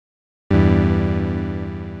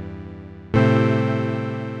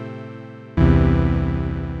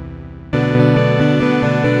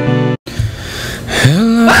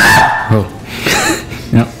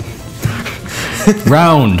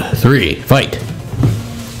Round 3, fight.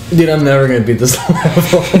 Dude, I'm never gonna beat this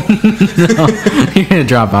level. No, you're gonna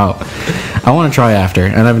drop out. I want to try after,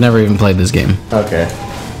 and I've never even played this game. Okay.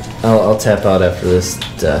 I'll tap out after this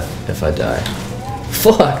death if I die.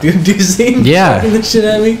 Fuck, dude, do you see him chucking this shit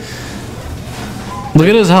at me? Look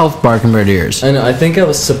at his health bar compared to yours. I know, I think I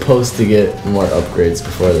was supposed to get more upgrades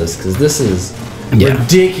before this, because this is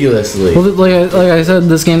ridiculously... Well, like I said,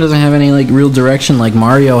 this game doesn't have any, like, real direction. Like,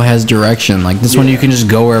 Mario has direction. Like, this one you can just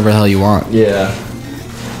go wherever the hell you want. Yeah.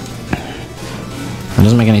 It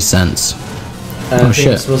doesn't make any sense. I think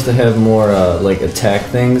I'm supposed to have more, like, attack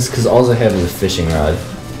things, because all I have is a fishing rod.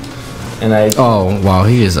 And I... Oh, wow,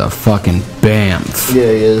 he is a fucking bamf.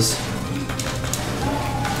 Yeah, he is.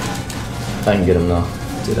 I can get him, though.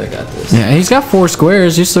 Dude, I got this. Yeah, he's got 4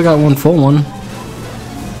 squares. You still got 1 full one.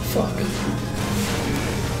 Fuck.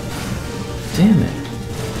 Damn it.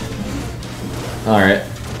 Alright.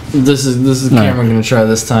 This is the camera I'm gonna try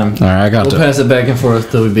this time. Alright, I got We'll pass it back and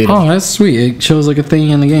forth till we beat him. Oh, that's sweet. It shows like a thing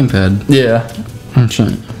in the gamepad. Yeah.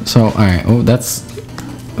 So, alright. Oh, that's...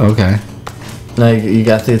 Okay. Now you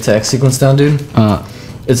got the attack sequence down, dude?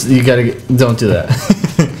 It's... You gotta get... Don't do that.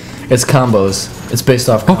 It's combos. It's based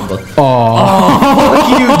off combos. Oh.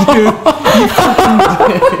 Fuck you, dude. You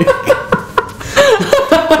fucking dick.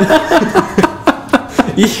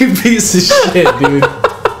 You piece of shit, dude.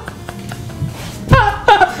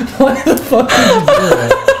 Why the fuck did you do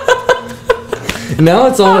that? Now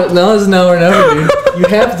it's all. Now it's now or never, dude. You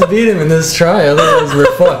have to beat him in this try, otherwise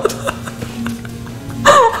we're fucked.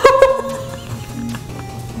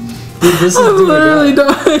 Dude, this is literally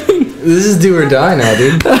dying. This is do or die now,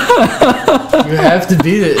 dude. You have to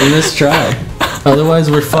beat it in this try, otherwise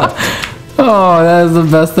we're fucked. Oh, that is the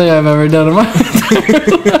best thing I've ever done in my entire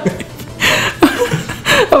life.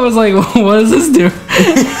 I was like, what does this do?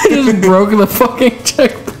 He just broke the fucking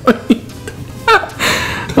checkpoint.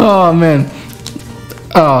 Oh, man.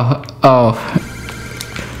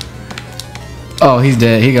 Oh, he's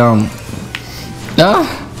dead. He gone.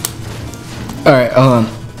 Alright, hold on.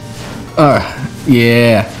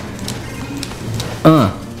 Yeah.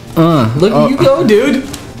 Look at you go, dude.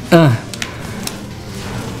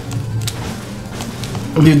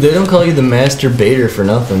 Dude, they don't call you the master baiter for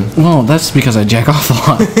nothing. Well, that's because I jack off a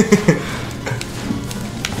lot.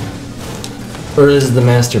 Or is it the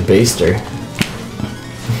master baster?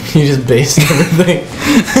 You just baste everything.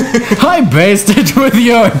 I basted with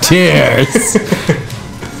your tears.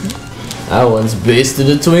 I once basted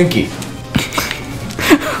a Twinkie.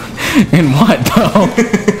 In what, though?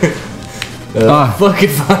 Fuck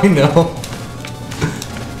if I know.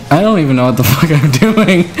 I don't even know what the fuck I'm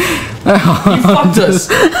doing. You fucked us.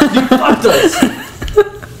 You fucked us.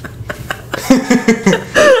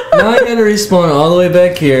 Now I gotta respawn all the way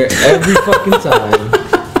back here every fucking time.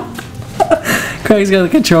 Craig's got the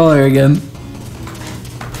controller again.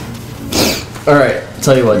 Alright,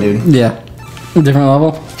 tell you what, dude. Yeah. Different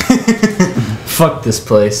level? Fuck this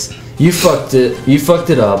place. You fucked it. You fucked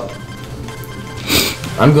it up.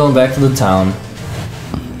 I'm going back to the town.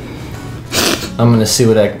 I'm gonna see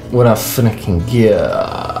what I finna can get.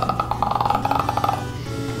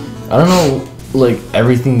 I don't know, like,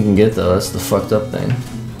 everything you can get, though. That's the fucked up thing.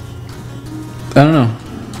 I don't know.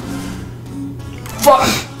 Fuck!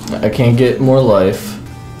 I can't get more life.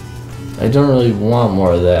 I don't really want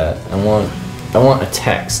more of that. I want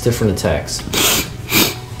attacks, different attacks.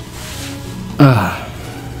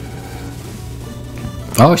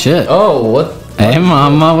 Oh, shit. Oh, what? Hey,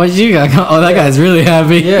 mama, what you got going on? Oh, that guy's really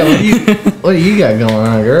happy. Yeah, what do you got going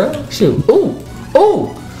on, girl? Shoot. Ooh.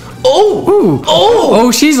 Oh. Oh. Ooh. Oh.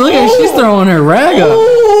 Oh, she's throwing her rag up.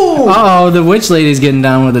 Uh-oh, the witch lady's getting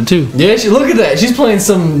down with it, too. Yeah, look at that. She's playing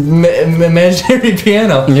some imaginary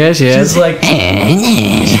piano. Yeah, she is. She's like,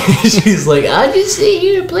 she's like, I just see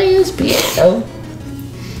you play this piano.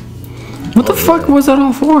 What the fuck was that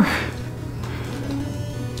all for?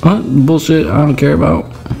 What bullshit I don't care about.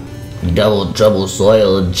 Double trouble,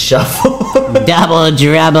 soil, and shovel. Double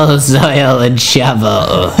trouble, soil, and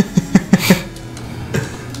shovel.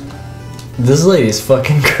 This lady's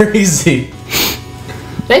fucking crazy.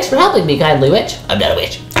 Thanks for helping me, kindly witch. I'm not a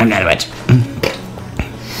witch. I'm not a witch.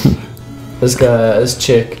 This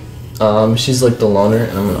chick, she's like the loner,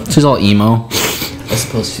 and I'm gonna... She's all emo. I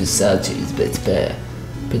suppose she's sad cheese, but it's bad.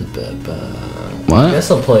 What? I guess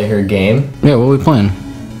I'll play her game. Yeah, what are we playing?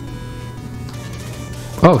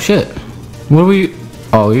 Oh, shit. What are we...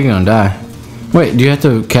 Oh, you're gonna die. Wait, do you have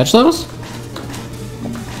to catch those?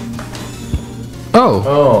 Oh.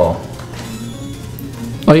 Oh.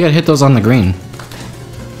 Oh, you gotta hit those on the green.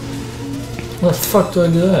 How the fuck do I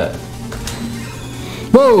do that?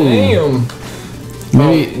 Whoa! Damn.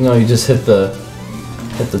 Maybe... Oh, no, you just hit the...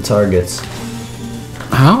 Hit the targets.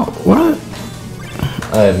 How? What?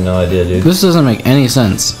 I have no idea, dude. This doesn't make any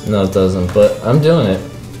sense. No, it doesn't, but I'm doing it.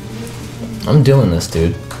 I'm doing this,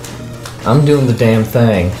 dude. I'm doing the damn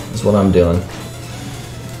thing, is what I'm doing.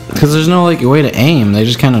 Because there's no, like, way to aim. They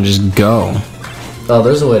just kind of just go. Oh,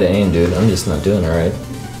 there's a way to aim, dude. I'm just not doing it right.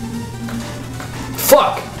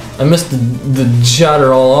 Fuck! I missed the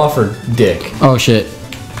jotter all offer, dick. Oh, shit.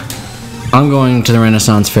 I'm going to the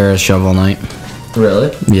Renaissance Fair as Shovel Knight.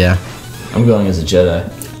 Really? Yeah. I'm going as a Jedi.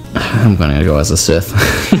 I'm going to go as a Sith.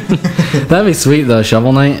 That'd be sweet, though,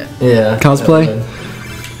 Shovel Knight Yeah. cosplay.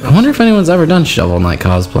 I wonder if anyone's ever done Shovel Knight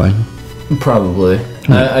cosplay. Probably.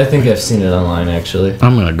 I think I've seen it online, actually.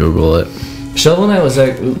 I'm going to Google it. Shovel Knight was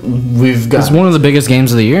like, we've got. It's one of the biggest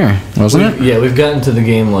games of the year, wasn't it? Yeah, we've gotten to the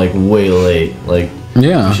game like way late. Like,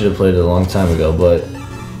 Yeah. we should have played it a long time ago, but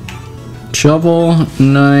Shovel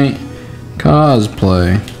Knight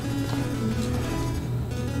cosplay.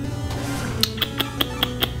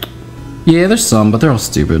 Yeah, there's some, but they're all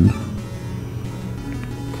stupid.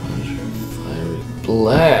 Fiery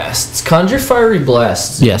blasts. Conjure fiery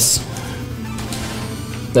blasts. Yes.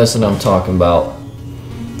 That's what I'm talking about.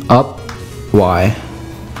 Up. Y.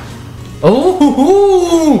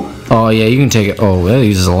 Oh. Oh, yeah, you can take it. Oh, that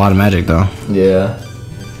uses a lot of magic, though. Yeah.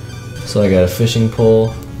 So I got a fishing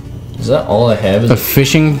pole. Is that all I have? The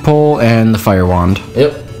fishing pole and the fire wand.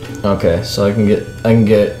 Yep. Okay, so I can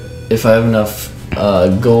get if I have enough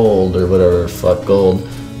gold or whatever, fuck gold,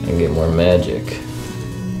 I can get more magic.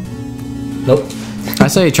 Nope. I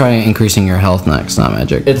say try increasing your health next, not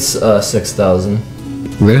magic. It's 6,000.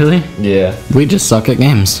 Really? Yeah. We just suck at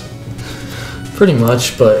games. Pretty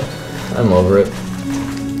much, but I'm over it.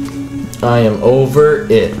 I am over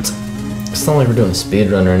it. It's not like we're doing a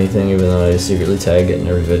speed run or anything, even though I secretly tag it in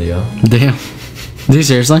every video. Damn. Do you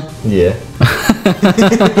seriously? Yeah.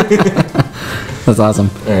 That's awesome.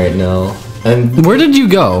 Alright, no. And Where did you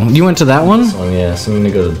go? You went to that one? this one, yeah, so I'm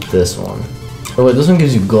gonna go to this one. Oh wait, this one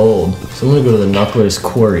gives you gold. So I'm gonna go to the Knuckler's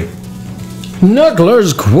Quarry.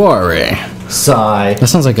 Knuckler's Quarry. Sigh. That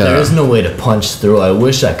sounds like There is no way to punch through. I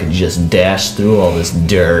wish I could just dash through all this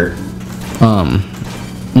dirt.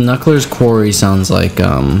 Knuckler's Quarry sounds like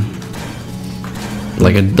a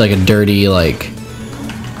dirty, like,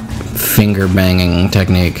 finger banging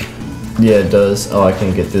technique. Yeah, it does. Oh, I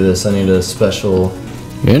can't get through this. I need a special.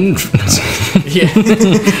 Yeah.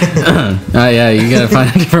 Oh yeah, you gotta find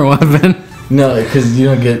a different weapon. No, because you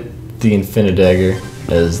don't get the Infinite Dagger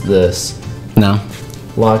as this. No.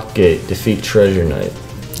 Lock gate. Defeat Treasure Knight.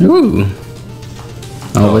 Ooh.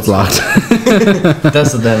 Oh, it's locked.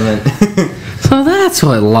 That's what that meant. So that's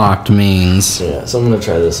what locked means. Yeah, so I'm gonna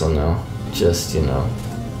try this one now. Just, you know.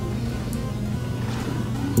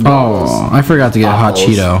 Oh, I forgot to get a hot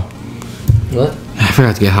Apples. Cheeto. What? I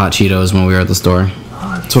forgot to get hot Cheetos when we were at the store.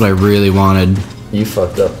 That's what I really wanted. You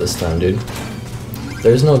fucked up this time, dude.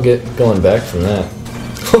 There's no going back from that.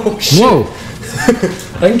 Oh, shit. Whoa!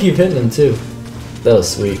 I can keep hitting him, too. That was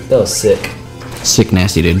sweet. That was sick. Sick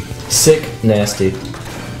nasty, dude. Sick, nasty.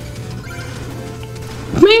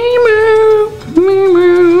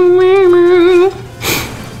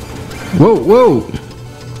 Whoa, whoa!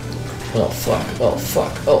 Oh, fuck. Oh,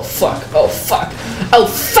 fuck. Oh, fuck. Oh, fuck. Oh,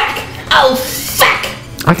 fuck. Oh,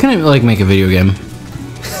 fuck. I couldn't, like, make a video game.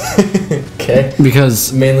 Okay.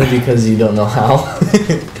 Because... Mainly because you don't know how.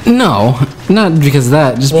 No, not because of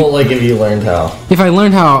that. Just Well, like if you learned how. if I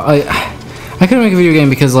learned how... I couldn't make a video game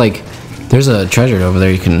because, like, there's a treasure over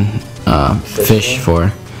there you can fish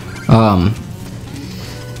for.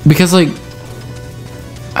 Because, like...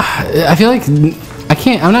 I feel like...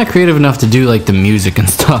 I'm not creative enough to do, like, the music and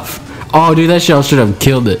stuff. Oh, dude, that shell should have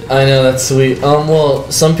killed it. I know, that's sweet.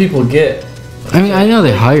 Well, some people get... I mean, I know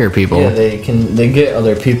they hire people. Yeah, they get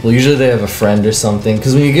other people. Usually they have a friend or something.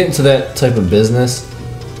 Because when you get into that type of business...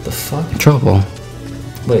 The fuck? Trouble.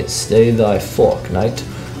 Wait, stay thy fork, knight.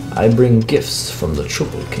 I bring gifts from the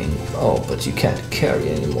Triple King. Oh, but you can't carry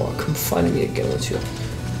anymore. Come find me again with you.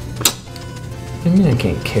 What do you mean I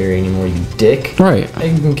can't carry anymore, you dick? Right. I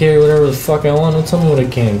can carry whatever the fuck I want. Don't tell me what I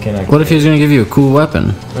can I carry. What if he was gonna give you a cool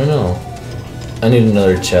weapon? I know. I need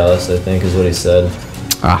another chalice, I think, is what he said.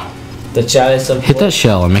 Ah. The chalice of... Hit that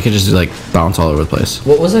shell and make it just, like, bounce all over the place.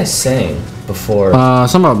 What was I saying before?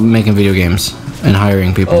 Something about making video games and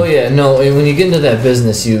hiring people. Oh yeah, no, when you get into that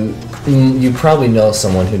business, you probably know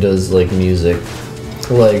someone who does, like, music.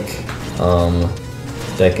 Like,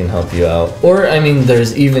 that can help you out. Or, I mean,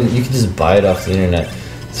 there's even... You can just buy it off the internet.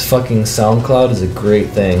 This fucking SoundCloud is a great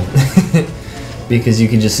thing. Because you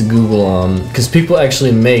can just Google, because people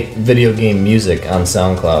actually make video game music on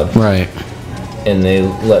SoundCloud. Right. And they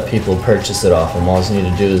let people purchase it off them. All you need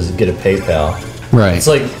to do is get a PayPal, Right. It's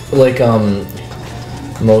like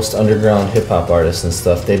most underground hip hop artists and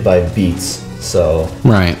stuff. They buy beats, so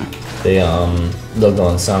Right. they'll go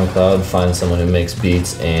on SoundCloud, find someone who makes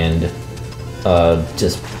beats, and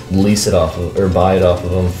just lease it off of, or buy it off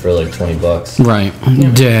of them for like $20. Right.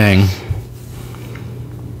 Dang.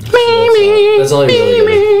 That's all you're really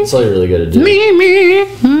good. That's all you're really good at doing. Me.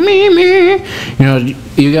 You know what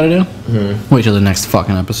you gotta do? Wait till the next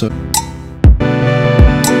fucking episode.